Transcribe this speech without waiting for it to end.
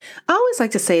I always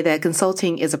like to say that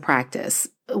consulting is a practice.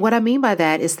 What I mean by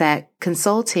that is that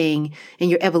consulting and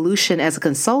your evolution as a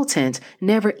consultant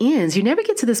never ends. You never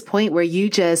get to this point where you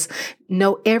just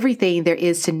know everything there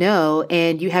is to know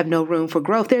and you have no room for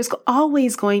growth. There's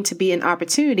always going to be an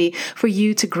opportunity for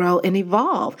you to grow and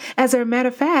evolve. As a matter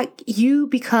of fact, you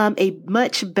become a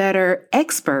much better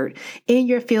expert in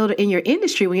your field or in your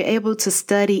industry when you're able to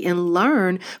study and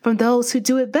learn from those who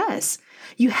do it best.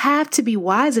 You have to be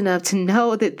wise enough to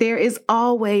know that there is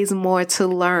always more to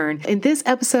learn. In this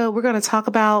episode, we're going to talk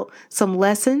about some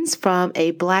lessons from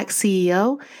a Black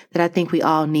CEO that I think we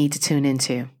all need to tune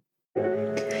into.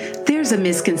 There's a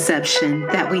misconception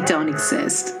that we don't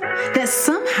exist, that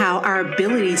somehow our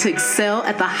ability to excel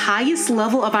at the highest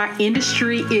level of our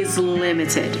industry is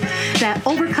limited, that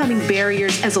overcoming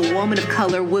barriers as a woman of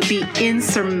color would be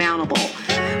insurmountable.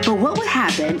 But what would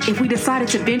happen if we decided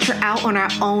to venture out on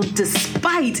our own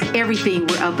despite everything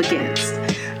we're up against?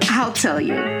 I'll tell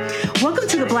you. Welcome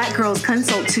to the Black Girls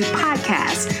Consult 2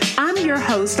 podcast. I'm your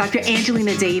host, Dr.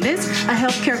 Angelina Davis, a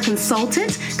healthcare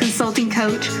consultant, consulting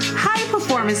coach, high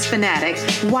performance fanatic,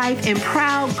 wife, and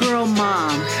proud girl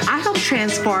mom. I help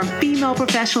transform female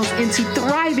professionals into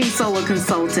thriving solo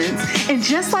consultants. And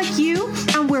just like you,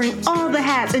 I'm wearing all the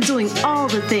hats and doing all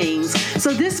the things.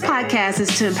 So this podcast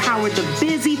is to empower the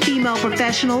busy female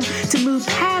professional to move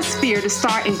past fear to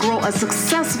start and grow a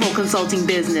successful consulting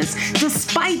business,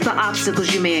 despite the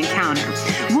obstacles you may encounter.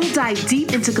 We'll dive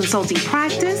deep into consulting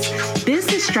practice,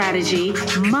 business strategy,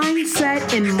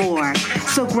 mindset, and more.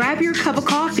 So grab your cup of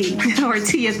coffee or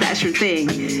tea if that's your thing,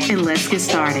 and let's get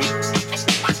started.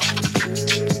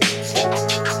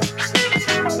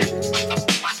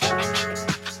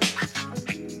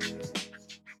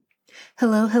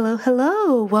 Hello, hello,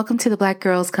 hello. Welcome to the Black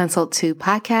Girls Consult 2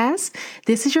 podcast.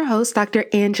 This is your host, Dr.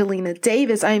 Angelina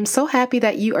Davis. I am so happy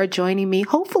that you are joining me,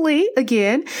 hopefully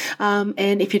again.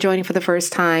 And if you're joining for the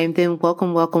first time, then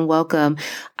welcome, welcome, welcome.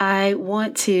 I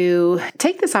want to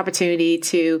take this opportunity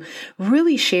to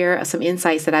really share some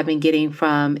insights that I've been getting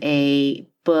from a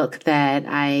book that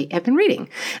I have been reading.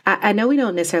 I know we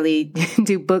don't necessarily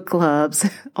do book clubs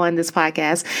on this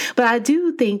podcast, but I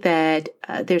do think that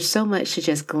there's so much to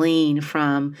just glean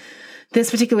from this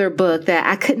particular book that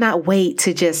I could not wait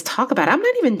to just talk about. I'm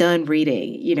not even done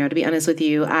reading, to be honest with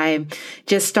you. I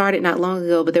just started not long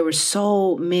ago, but there were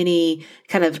so many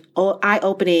kind of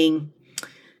eye-opening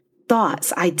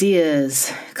thoughts,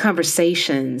 ideas,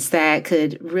 conversations that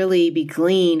could really be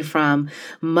gleaned from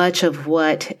much of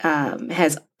what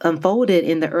has unfolded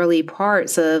in the early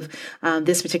parts of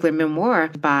this particular memoir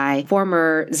by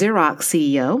former Xerox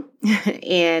CEO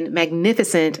and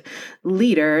magnificent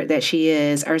leader that she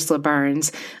is, Ursula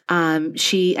Burns.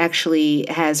 She actually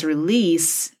has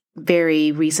released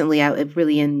very recently,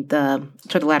 really in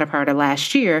toward the latter part of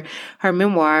last year, her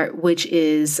memoir, which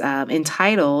is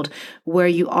entitled "Where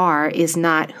You Are Is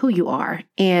Not Who You Are."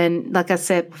 And like I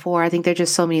said before, I think there are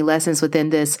just so many lessons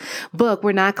within this book.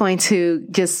 We're not going to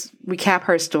just recap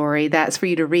her story. That's for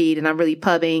you to read. And I'm really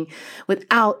pubbing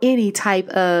without any type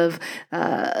of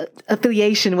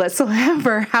affiliation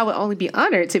whatsoever. I would only be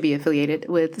honored to be affiliated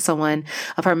with someone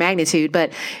of her magnitude.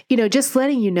 But, just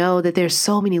letting you know that there's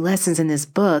so many lessons in this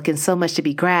book and so much to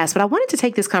be grasped. But I wanted to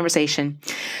take this conversation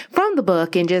from the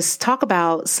book and just talk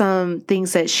about some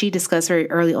things that she discussed very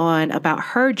early on about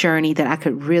her journey that I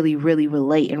could really, really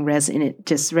relate and it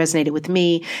just resonated with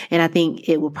me. And I think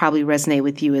it will probably resonate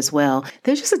with you as well.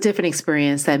 There's just a different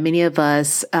experience that many of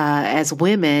us as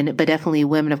women, but definitely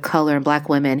women of color and Black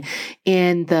women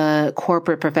in the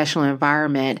corporate professional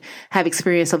environment have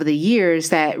experienced over the years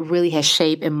that really has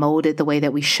shaped and molded the way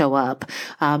that we show up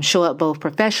both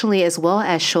professionally as well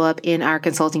as show up in our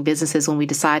consulting businesses when we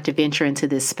decide to venture into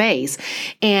this space.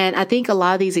 And I think a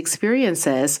lot of these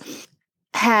experiences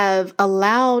have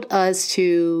allowed us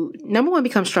to, number one,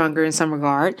 become stronger in some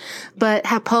regard, but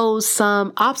have posed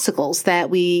some obstacles that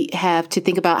we have to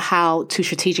think about how to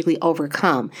strategically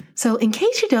overcome. So in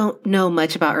case you don't know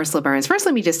much about Ursula Burns, first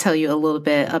let me just tell you a little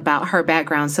bit about her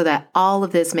background so that all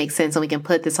of this makes sense and we can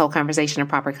put this whole conversation in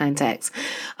proper context.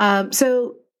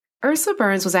 So Ursula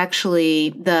Burns was actually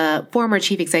the former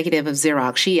chief executive of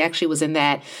Xerox. She actually was in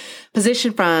that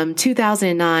position from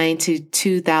 2009 to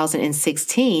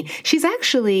 2016. She's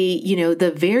actually,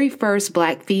 the very first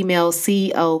Black female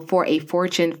CEO for a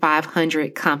Fortune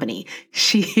 500 company.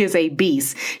 She is a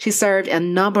beast. She served a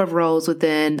number of roles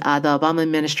within the Obama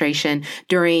administration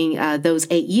during those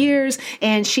 8 years,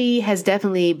 and she has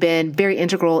definitely been very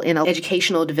integral in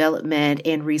educational development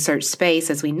and research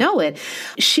space as we know it.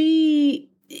 She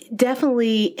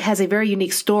definitely has a very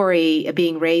unique story of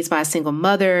being raised by a single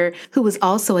mother who was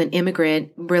also an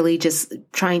immigrant, really just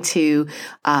trying to,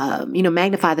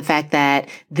 magnify the fact that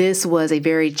this was a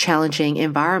very challenging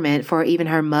environment for even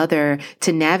her mother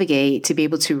to navigate, to be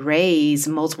able to raise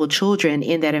multiple children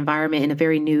in that environment in a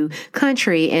very new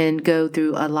country and go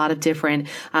through a lot of different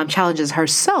challenges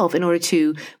herself in order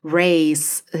to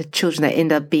raise children that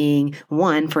end up being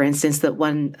one, for instance, that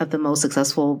one of the most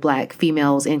successful Black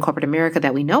females in corporate America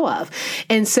that we know of.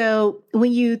 And so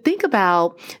when you think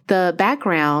about the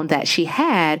background that she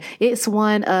had, it's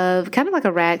one of kind of like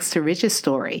a rags to riches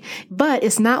story, but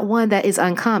it's not one that is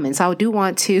uncommon. So I do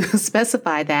want to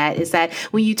specify that is that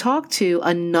when you talk to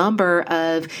a number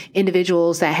of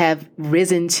individuals that have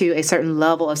risen to a certain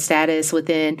level of status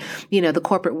within, the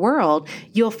corporate world,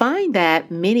 you'll find that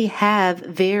many have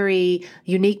very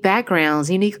unique backgrounds,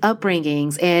 unique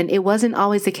upbringings. And it wasn't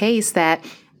always the case that,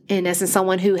 in essence,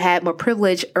 someone who had more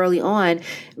privilege early on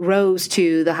rose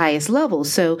to the highest level.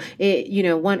 So,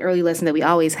 one early lesson that we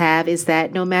always have is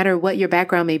that no matter what your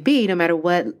background may be, no matter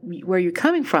where you're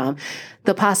coming from,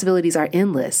 the possibilities are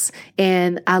endless.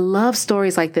 And I love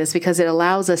stories like this because it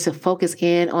allows us to focus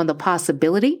in on the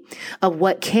possibility of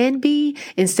what can be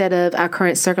instead of our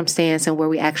current circumstance and where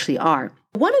we actually are.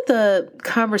 One of the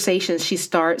conversations she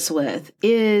starts with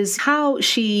is how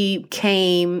she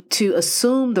came to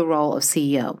assume the role of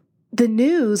CEO. The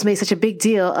news made such a big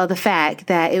deal of the fact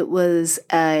that it was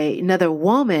another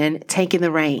woman taking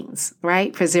the reins,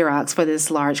 right, for Xerox, for this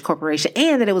large corporation,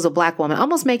 and that it was a Black woman,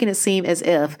 almost making it seem as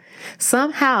if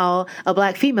somehow a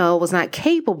Black female was not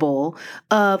capable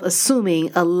of assuming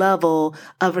a level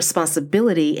of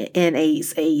responsibility in a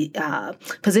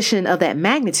position of that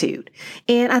magnitude.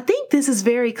 And I think this is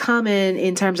very common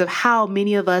in terms of how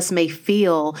many of us may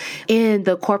feel in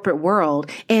the corporate world.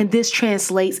 And this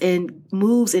translates and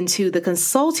moves into the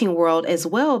consulting world as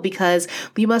well, because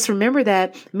we must remember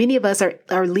that many of us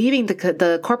are leaving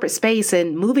the corporate space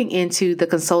and moving into the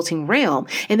consulting realm.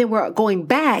 And then we're going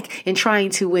back and trying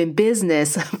to win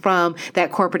business from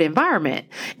that corporate environment.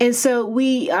 And so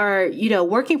we are,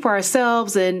 working for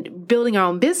ourselves and building our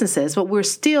own businesses, but we're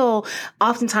still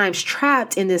oftentimes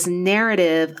trapped in this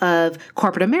narrative of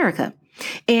corporate America.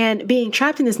 And being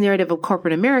trapped in this narrative of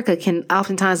corporate America can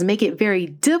oftentimes make it very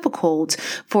difficult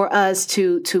for us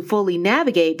to fully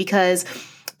navigate, because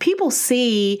people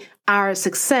see our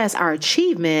success, our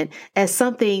achievement, as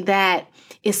something that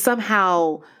is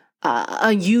somehow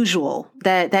unusual,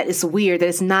 that is weird, that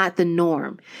is not the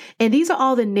norm. And these are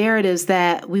all the narratives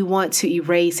that we want to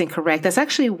erase and correct. That's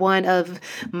actually one of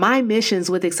my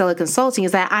missions with Excella Consulting,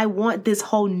 is that I want this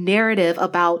whole narrative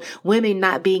about women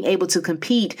not being able to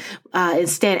compete and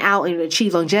stand out and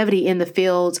achieve longevity in the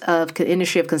field of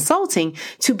industry of consulting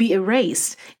to be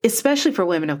erased, especially for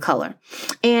women of color.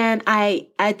 And I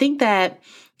think that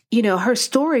her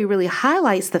story really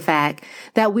highlights the fact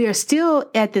that we are still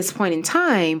at this point in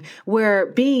time where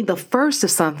being the first of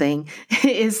something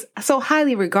is so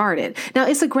highly regarded. Now,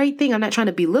 it's a great thing. I'm not trying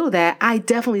to belittle that. I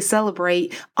definitely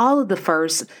celebrate all of the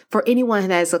firsts for anyone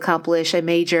that has accomplished a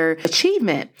major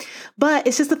achievement. But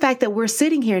it's just the fact that we're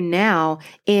sitting here now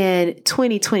in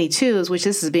 2022, which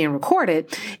this is being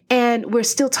recorded, and we're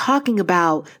still talking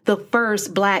about the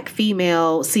first Black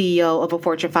female CEO of a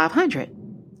Fortune 500,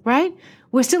 right?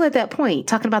 We're still at that point,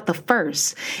 talking about the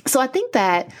first. So I think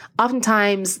that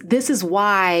oftentimes this is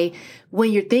why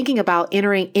when you're thinking about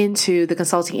entering into the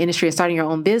consulting industry and starting your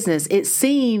own business, it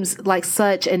seems like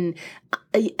such an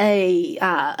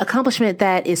accomplishment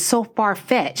that is so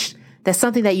far-fetched. That's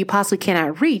something that you possibly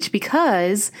cannot reach,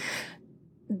 because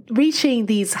reaching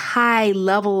these high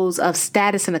levels of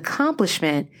status and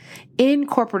accomplishment in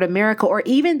corporate America, or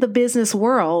even the business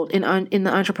world, in the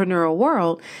entrepreneurial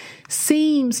world,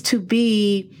 seems to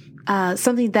be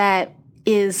something that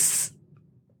is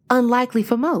unlikely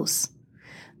for most.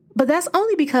 But that's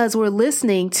only because we're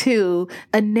listening to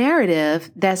a narrative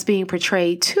that's being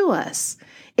portrayed to us.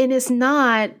 And it's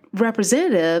not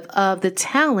representative of the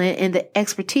talent and the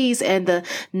expertise and the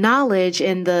knowledge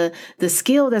and the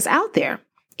skill that's out there.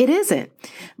 It isn't.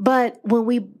 But when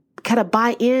we kind of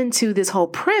buy into this whole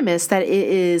premise that it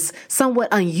is somewhat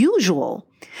unusual,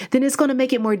 then it's going to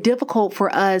make it more difficult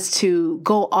for us to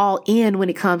go all in when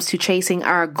it comes to chasing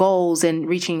our goals and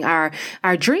reaching our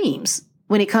dreams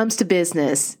when it comes to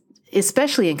business,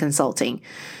 especially in consulting.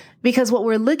 Because what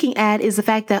we're looking at is the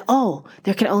fact that,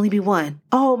 there can only be one.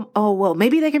 Well,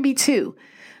 maybe there can be two.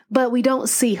 But we don't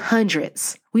see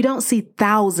hundreds. We don't see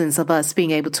thousands of us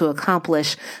being able to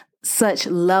accomplish such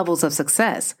levels of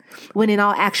success, when in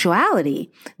all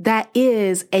actuality, that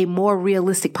is a more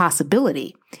realistic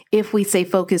possibility. if we stay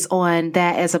focused on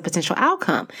that as a potential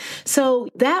outcome. So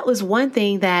that was one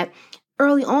thing that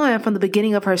early on from the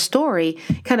beginning of her story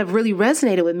kind of really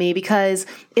resonated with me, because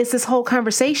it's this whole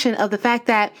conversation of the fact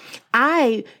that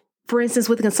I, for instance,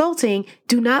 with consulting,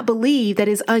 do not believe that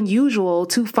it's unusual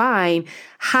to find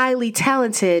highly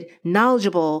talented,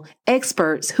 knowledgeable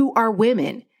experts who are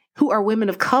women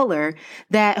of color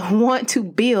that want to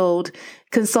build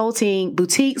consulting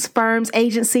boutiques, firms,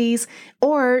 agencies,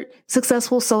 or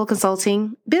successful solo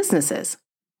consulting businesses.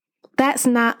 That's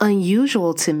not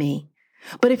unusual to me.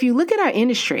 But if you look at our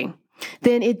industry,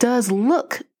 then it does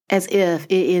look as if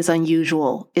it is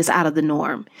unusual, is out of the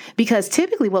norm. Because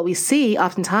typically what we see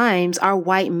oftentimes are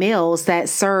white males that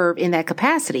serve in that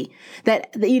capacity.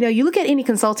 That, you look at any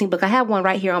consulting book. I have one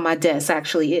right here on my desk,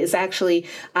 actually. It's actually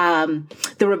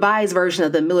the revised version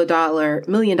of the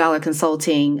Million Dollar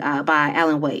Consulting by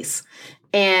Alan Weiss.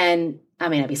 And I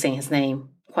may not be saying his name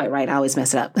quite right. I always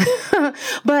mess it up.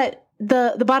 But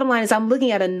the bottom line is I'm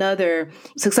looking at another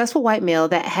successful white male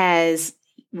that has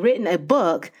written a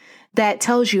book that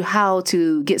tells you how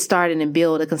to get started and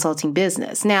build a consulting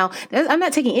business. Now, I'm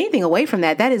not taking anything away from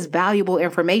that. That is valuable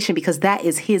information because that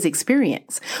is his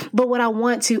experience. But what I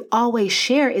want to always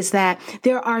share is that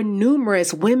there are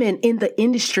numerous women in the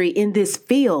industry in this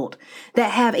field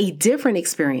that have a different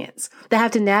experience, that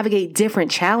have to navigate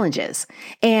different challenges.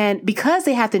 And because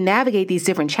they have to navigate these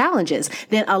different challenges,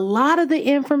 then a lot of the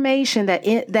information that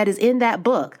is in that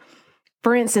book,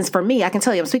 for instance, for me, I can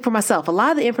tell you, I'm speaking for myself. A lot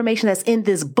of the information that's in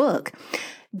this book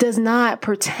does not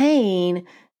pertain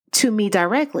to me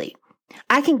directly.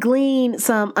 I can glean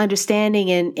some understanding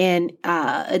and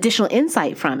additional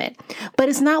insight from it, but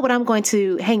it's not what I'm going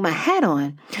to hang my hat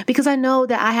on, because I know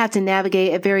that I have to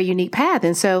navigate a very unique path.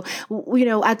 And so,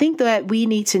 I think that we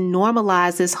need to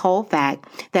normalize this whole fact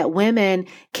that women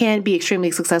can be extremely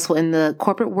successful in the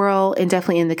corporate world and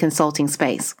definitely in the consulting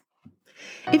space.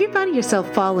 If you're finding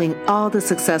yourself following all the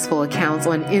successful accounts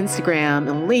on Instagram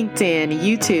and LinkedIn and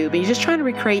YouTube, and you're just trying to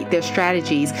recreate their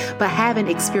strategies but haven't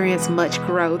experienced much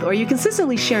growth, or you're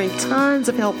consistently sharing tons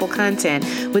of helpful content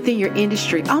within your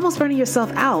industry, almost burning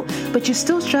yourself out, but you're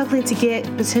still struggling to get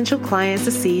potential clients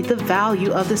to see the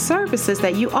value of the services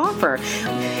that you offer,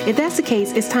 if that's the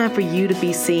case, it's time for you to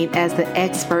be seen as the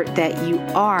expert that you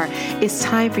are. It's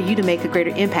time for you to make a greater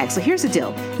impact. So here's the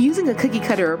deal. Using a cookie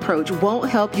cutter approach won't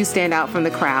help you stand out from the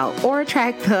crowd or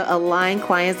attract the aligned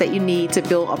clients that you need to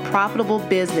build a profitable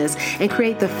business and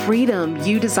create the freedom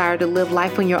you desire to live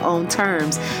life on your own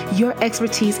terms. Your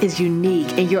expertise is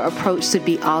unique and your approach should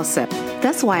be awesome.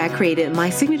 That's why I created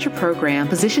my signature program,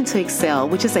 Position to Excel,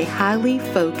 which is a highly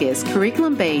focused,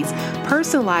 curriculum-based,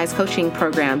 personalized coaching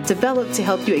program developed to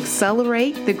help you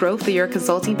accelerate the growth of your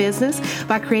consulting business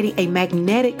by creating a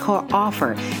magnetic core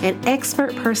offer, an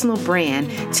expert personal brand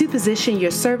to position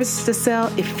your services to sell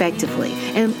effectively.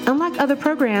 And unlike other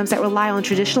programs that rely on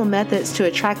traditional methods to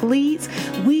attract leads,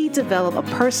 we develop a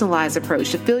personalized approach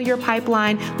to fill your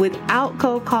pipeline without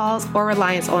cold calls or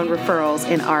reliance on referrals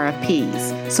and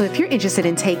RFPs. So if you're interested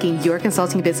in taking your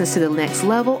consulting business to the next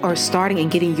level or starting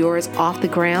and getting yours off the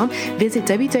ground, visit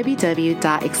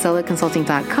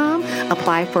www.excellaconsulting.com,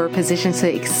 apply for Position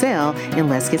to Excel, and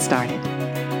let's get started.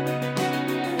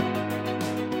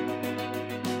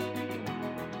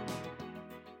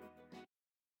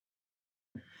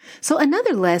 So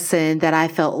another lesson that I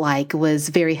felt like was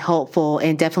very helpful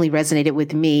and definitely resonated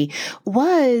with me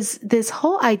was this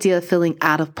whole idea of feeling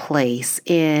out of place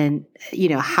in,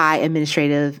 high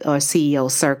administrative or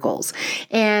CEO circles.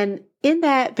 And in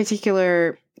that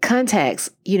particular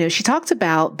context, she talked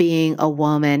about being a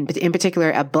woman, in particular,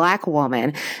 a Black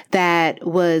woman that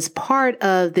was part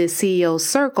of the CEO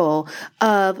circle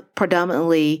of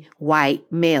predominantly white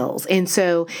males. And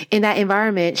so in that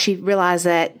environment, she realized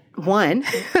that one,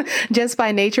 just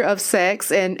by nature of sex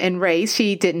and race,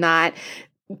 she did not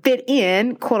fit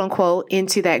in, quote unquote,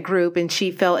 into that group. And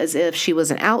she felt as if she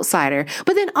was an outsider.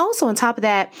 But then also on top of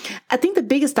that, I think the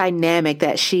biggest dynamic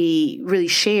that she really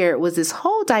shared was this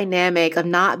whole dynamic of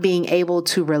not being able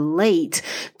to relate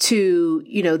to,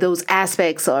 those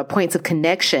aspects or points of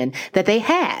connection that they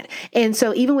had. And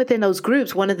so even within those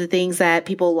groups, one of the things that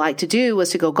people like to do was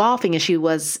to go golfing, and she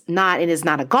was not and is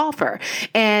not a golfer.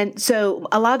 And so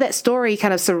a lot of that story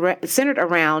kind of centered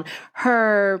around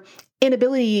her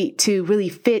inability to really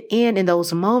fit in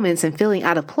those moments and feeling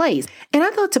out of place. And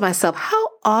I thought to myself, how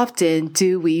often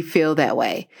do we feel that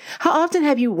way? How often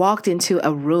have you walked into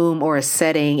a room or a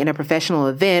setting in a professional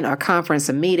event or conference,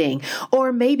 a meeting,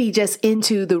 or maybe just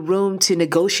into the room to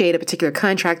negotiate a particular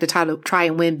contract to try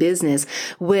and win business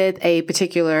with a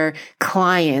particular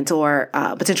client or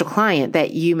potential client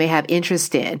that you may have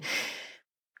interest in?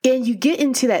 And you get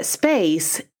into that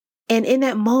space, and in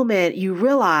that moment, you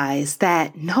realize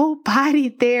that nobody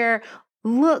there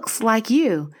looks like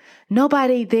you.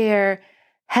 Nobody there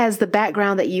has the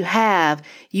background that you have.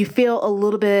 You feel a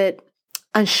little bit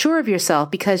unsure of yourself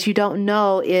because you don't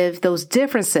know if those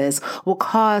differences will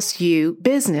cost you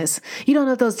business. You don't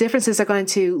know if those differences are going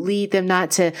to lead them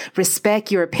not to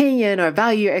respect your opinion or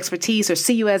value your expertise or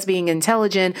see you as being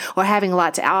intelligent or having a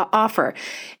lot to offer.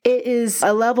 It is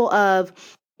a level of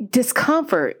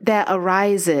discomfort that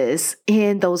arises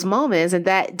in those moments. And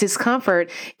that discomfort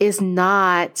is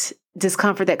not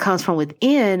discomfort that comes from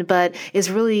within, but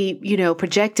is really,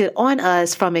 projected on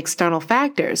us from external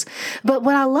factors. But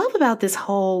what I love about this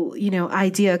whole,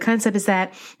 idea, concept is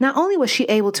that not only was she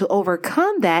able to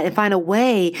overcome that and find a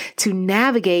way to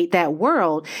navigate that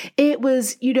world, it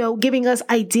was, giving us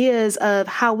ideas of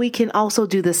how we can also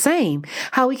do the same,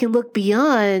 how we can look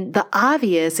beyond the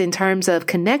obvious in terms of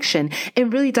connection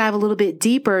and really dive a little bit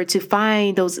deeper to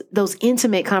find those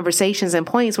intimate conversations and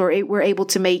points where we're able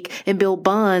to make and build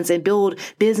bonds and build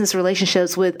business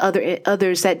relationships with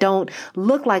others that don't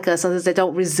look like us, others that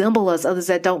don't resemble us, others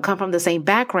that don't come from the same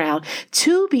background,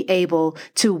 to be able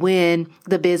to win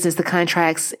the business, the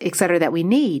contracts, et cetera, that we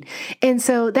need. And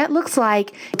so that looks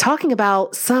like talking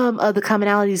about some of the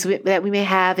commonalities that we may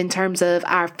have in terms of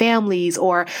our families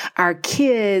or our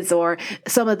kids or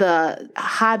some of the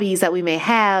hobbies that we may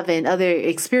have and other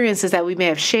experiences that we may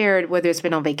have shared, whether it's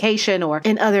been on vacation or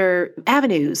in other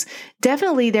avenues.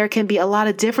 Definitely there can be a lot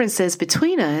of differences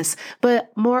between us,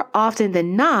 but more often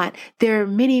than not, there are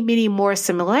many, many more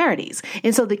similarities.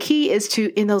 And so the key is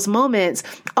to, in those moments,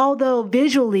 although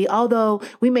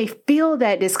we may feel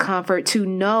that discomfort, to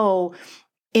know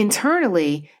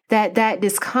internally that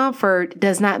discomfort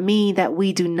does not mean that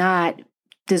we do not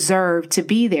deserve to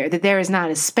be there, that there is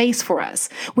not a space for us.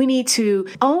 We need to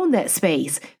own that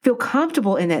space, feel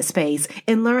comfortable in that space,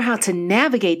 and learn how to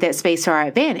navigate that space to our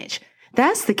advantage.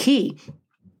 That's the key.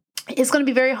 It's going to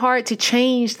be very hard to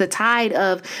change the tide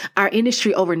of our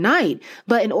industry overnight.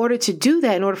 But in order to do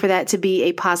that, in order for that to be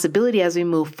a possibility as we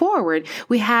move forward,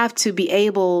 we have to be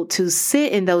able to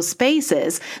sit in those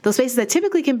spaces that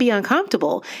typically can be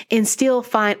uncomfortable, and still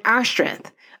find our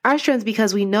strength. Our strength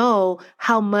because we know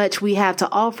how much we have to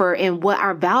offer and what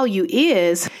our value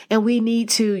is. And we need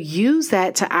to use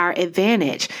that to our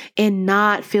advantage and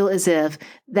not feel as if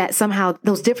that somehow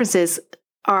those differences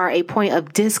are a point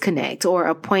of disconnect or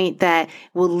a point that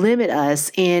will limit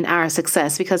us in our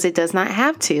success, because it does not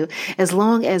have to, as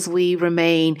long as we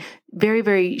remain very,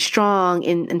 very strong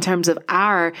in terms of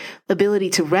our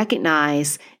ability to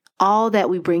recognize all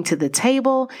that we bring to the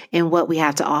table and what we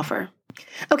have to offer.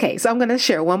 Okay, so I'm going to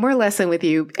share one more lesson with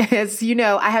you. As you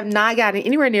know, I have not gotten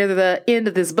anywhere near the end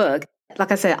of this book.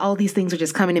 Like I said, all these things are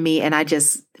just coming to me, and I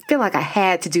just feel like I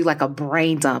had to do like a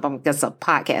brain dump. I guess a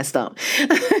podcast dump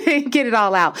and get it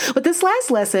all out. But this last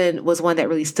lesson was one that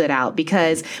really stood out,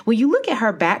 because when you look at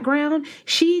her background,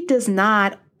 she does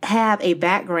not have a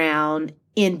background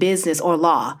in business or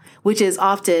law, which is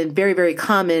often very, very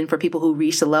common for people who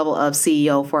reach the level of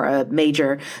CEO for a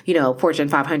major, Fortune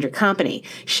 500 company.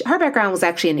 Her background was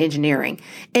actually in engineering.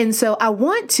 And so I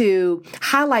want to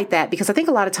highlight that, because I think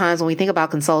a lot of times when we think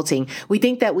about consulting, we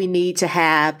think that we need to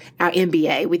have our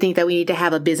MBA. We think that we need to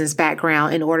have a business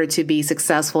background in order to be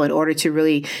successful, in order to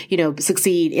really,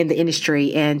 succeed in the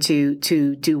industry and to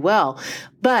do well.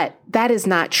 But that is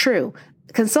not true.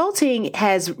 Consulting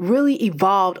has really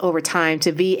evolved over time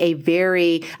to be a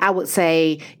very, I would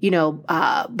say,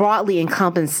 broadly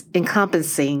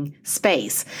encompassing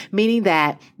space, meaning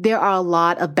that there are a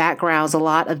lot of backgrounds, a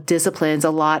lot of disciplines, a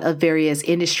lot of various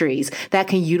industries that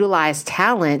can utilize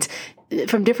talent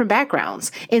from different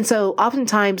backgrounds. And so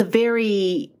oftentimes the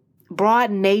very broad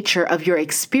nature of your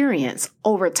experience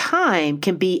over time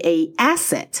can be an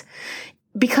asset,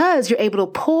 because you're able to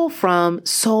pull from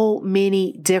so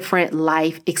many different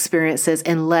life experiences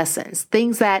and lessons,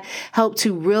 things that help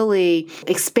to really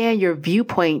expand your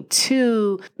viewpoint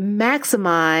to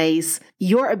maximize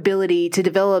your ability to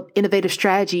develop innovative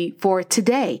strategy for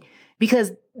today.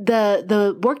 Because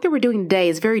the work that we're doing today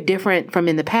is very different from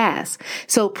in the past.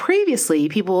 So previously,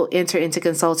 people enter into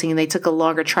consulting and they took a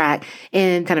longer track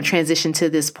and kind of transitioned to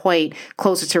this point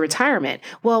closer to retirement.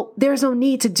 Well, there's no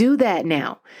need to do that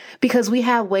now, because we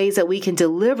have ways that we can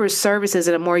deliver services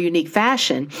in a more unique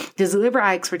fashion, deliver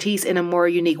our expertise in a more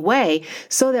unique way,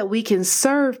 so that we can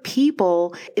serve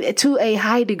people to a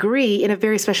high degree in a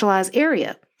very specialized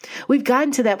area. We've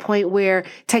gotten to that point where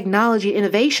technology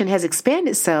innovation has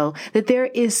expanded so that there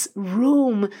is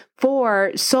room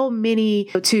for so many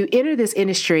to enter this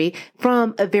industry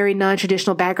from a very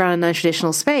non-traditional background and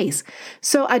non-traditional space.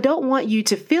 So I don't want you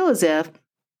to feel as if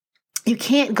you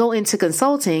can't go into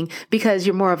consulting because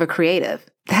you're more of a creative.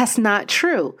 That's not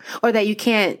true. Or that you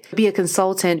can't be a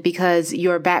consultant because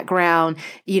your background,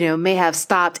 may have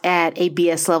stopped at a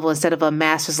BS level instead of a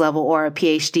master's level or a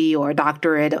PhD or a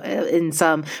doctorate in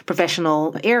some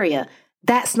professional area.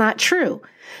 That's not true.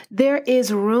 There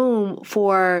is room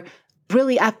for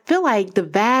really, I feel like the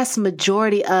vast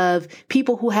majority of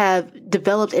people who have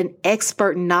developed an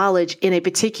expert knowledge in a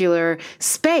particular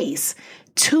space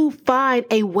to find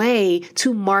a way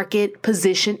to market,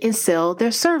 position, and sell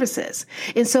their services.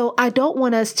 And so I don't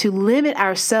want us to limit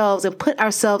ourselves and put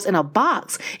ourselves in a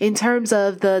box in terms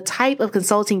of the type of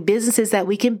consulting businesses that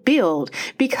we can build,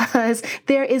 because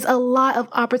there is a lot of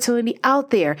opportunity out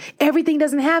there. Everything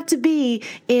doesn't have to be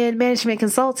in management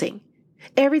consulting.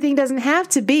 Everything doesn't have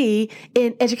to be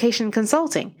in education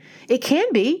consulting. It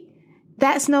can be.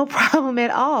 That's no problem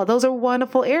at all. Those are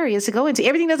wonderful areas to go into.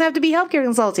 Everything doesn't have to be healthcare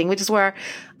consulting, which is where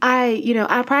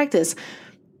I practice.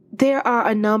 There are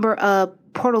a number of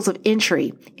portals of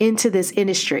entry into this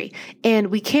industry, and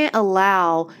we can't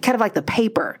allow kind of like the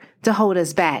paper to hold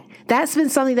us back. That's been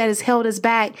something that has held us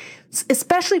back,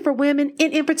 especially for women,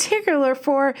 and in particular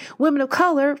for women of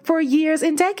color for years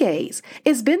and decades.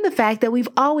 It's been the fact that we've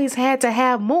always had to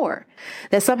have more,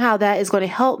 that somehow that is going to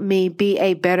help me be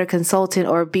a better consultant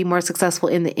or be more successful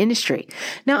in the industry.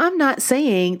 Now, I'm not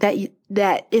saying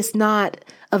that it's not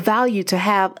a value to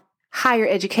have higher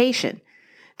education,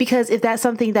 because if that's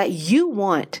something that you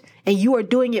want and you are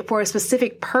doing it for a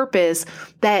specific purpose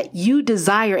that you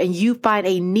desire and you find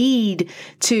a need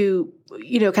to,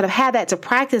 kind of have that to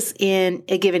practice in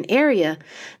a given area,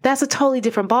 that's a totally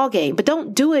different ballgame. But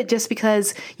don't do it just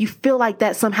because you feel like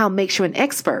that somehow makes you an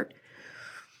expert.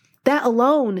 That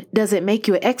alone doesn't make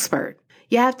you an expert.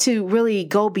 You have to really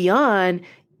go beyond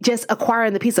just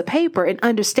acquiring the piece of paper and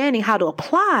understanding how to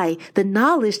apply the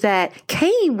knowledge that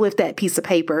came with that piece of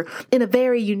paper in a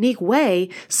very unique way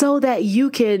so that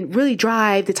you can really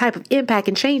drive the type of impact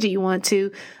and change that you want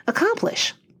to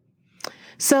accomplish.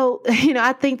 So,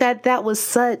 I think that was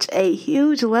such a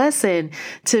huge lesson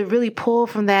to really pull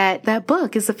from that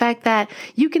book, is the fact that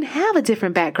you can have a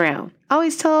different background. I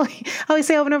always say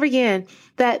over and over again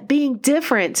that being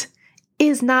different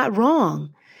is not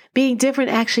wrong. Being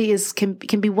different actually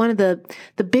can be one of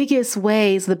the biggest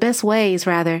ways, the best ways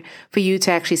rather, for you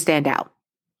to actually stand out.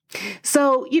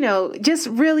 So, just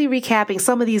really recapping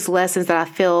some of these lessons that I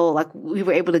feel like we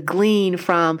were able to glean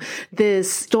from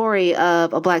this story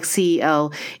of a Black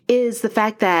CEO is the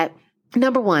fact that,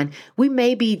 number one, we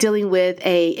may be dealing with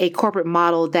a corporate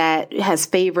model that has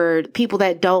favored people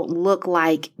that don't look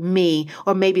like me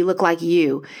or maybe look like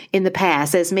you in the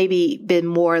past. That's maybe been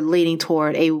more leaning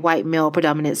toward a white male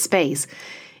predominant space.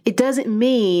 It doesn't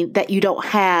mean that you don't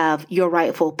have your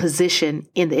rightful position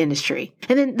in the industry.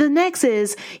 And then the next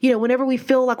is, whenever we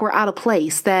feel like we're out of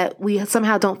place, that we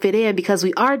somehow don't fit in because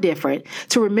we are different,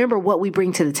 to remember what we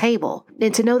bring to the table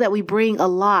and to know that we bring a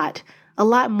lot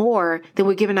more than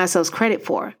we're giving ourselves credit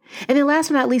for. And then last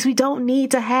but not least, we don't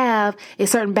need to have a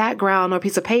certain background or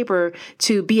piece of paper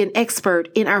to be an expert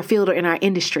in our field or in our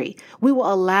industry. We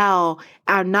will allow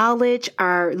our knowledge,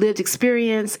 our lived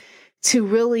experience to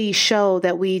really show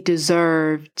that we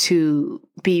deserve to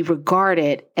be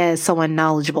regarded as someone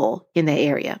knowledgeable in the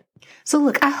area. So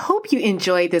look, I hope you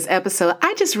enjoyed this episode.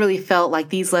 I just really felt like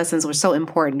these lessons were so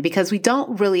important because we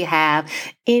don't really have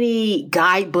any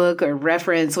guidebook or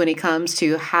reference when it comes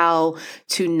to how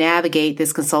to navigate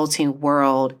this consulting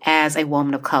world as a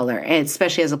woman of color, and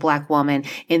especially as a Black woman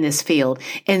in this field.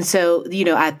 And so,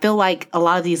 I feel like a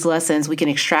lot of these lessons we can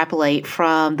extrapolate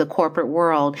from the corporate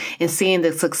world and seeing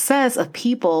the success of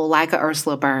people like a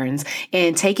Ursula Burns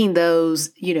and taking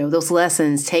those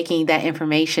lessons, taking that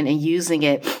information and using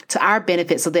it to our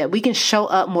benefit so that we can show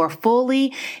up more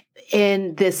fully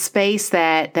in this space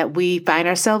that we find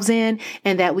ourselves in,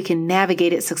 and that we can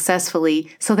navigate it successfully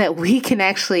so that we can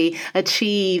actually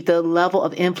achieve the level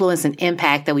of influence and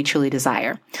impact that we truly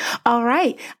desire. All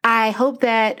right. I hope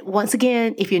that, once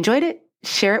again, if you enjoyed it,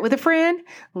 share it with a friend,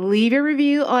 leave your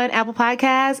review on Apple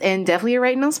Podcasts, and definitely a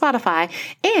rating on Spotify.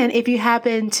 And if you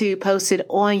happen to post it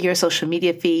on your social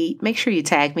media feed, make sure you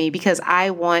tag me because I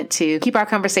want to keep our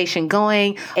conversation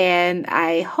going. And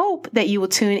I hope that you will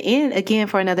tune in again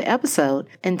for another episode.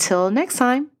 Until next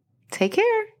time, take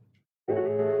care.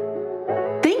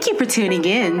 Thank you for tuning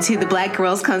in to the Black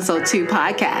Girls Consult 2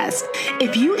 podcast.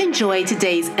 If you enjoyed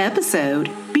today's episode,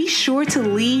 be sure to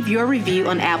leave your review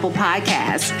on Apple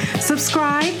Podcasts,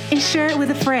 subscribe, and share it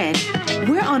with a friend.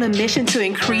 We're on a mission to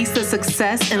increase the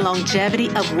success and longevity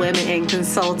of women in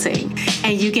consulting,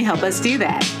 and you can help us do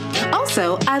that. Also,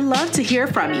 Also, I'd love to hear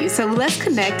from you, so let's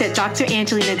connect at Dr.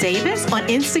 Angelina Davis on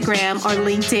Instagram or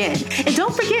LinkedIn. And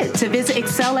don't forget to visit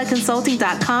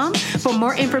excelatconsulting.com for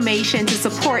more information to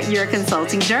support your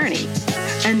consulting journey.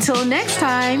 Until next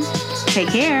time, take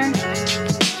care.